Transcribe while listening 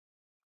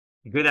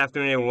Good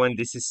afternoon, everyone.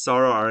 This is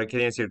Saro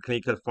Arakelian, your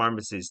clinical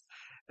pharmacist.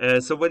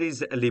 So, what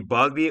is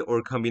Lybalvi,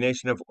 or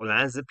combination of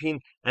olanzapine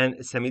and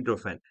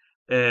samidorphan?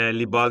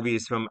 Lybalvi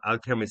is from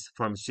Alkermes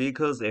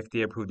Pharmaceuticals,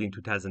 FDA approved in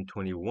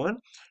 2021.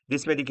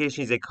 This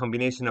medication is a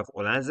combination of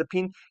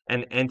olanzapine,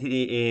 an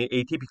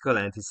atypical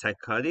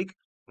antipsychotic,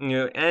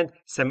 and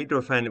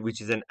samidorphan, which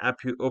is an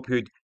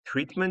opioid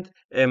treatment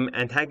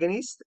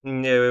antagonist,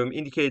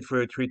 indicated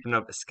for treatment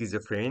of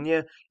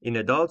schizophrenia in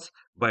adults,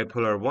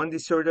 bipolar 1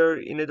 disorder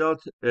in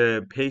adult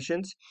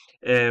patients,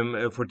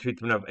 for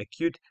treatment of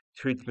acute,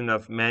 treatment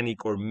of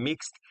manic or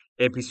mixed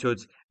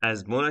episodes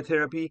as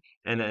monotherapy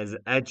and as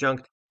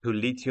adjunct to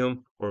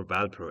lithium or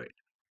valproate.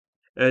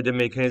 The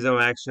mechanism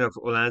of action of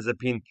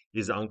olanzapine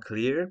is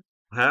unclear.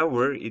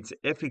 However, its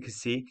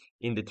efficacy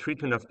in the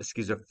treatment of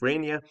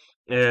schizophrenia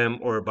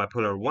or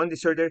bipolar 1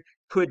 disorder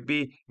could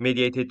be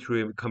mediated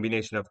through a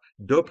combination of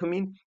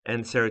dopamine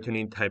and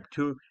serotonin type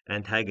 2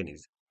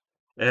 antagonism.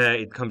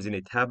 It comes in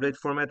a tablet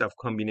format of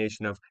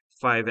combination of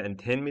 5 and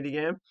 10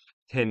 milligram,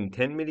 10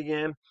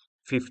 milligram,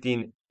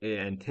 15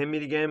 and 10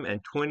 milligram,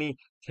 and 20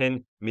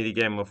 10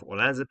 milligram of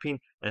olanzapine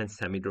and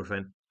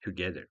samidorphan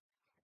together.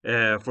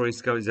 For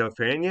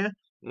schizophrenia,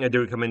 the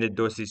recommended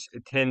dose is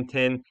 10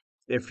 10,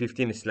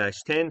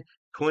 15/10,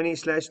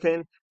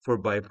 20/10. For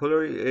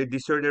bipolar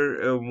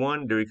disorder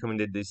 1, the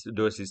recommended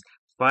dose is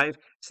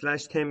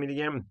 5/10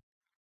 milligram,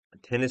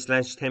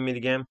 10/10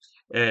 milligram,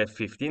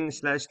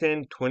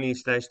 15/10,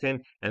 20/10,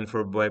 and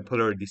for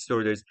bipolar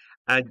disorders,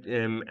 add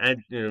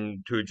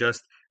to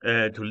just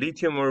to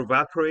lithium or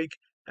valproic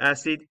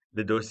acid,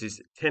 the dose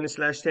is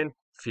 10/10,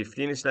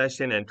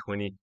 15/10, and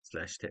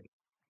 20/10.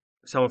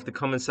 Some of the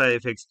common side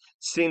effects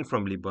seen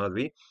from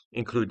Lybalvi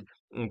include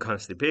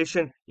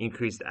constipation,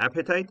 increased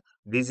appetite,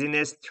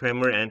 dizziness,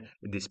 tremor, and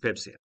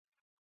dyspepsia.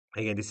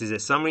 Again, this is a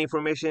summary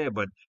information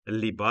about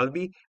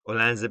Lybalvi,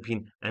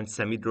 olanzapine, and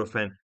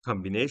samidorphan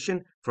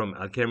combination from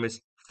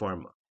Alkermes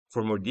Pharma.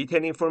 For more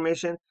detailed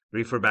information,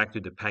 refer back to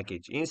the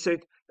package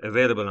insert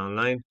available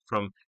online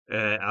from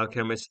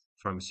Alkermes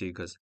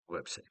Pharmaceuticals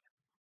website.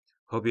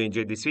 Hope you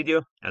enjoyed this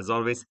video. As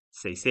always,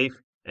 stay safe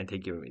and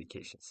take your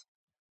medications.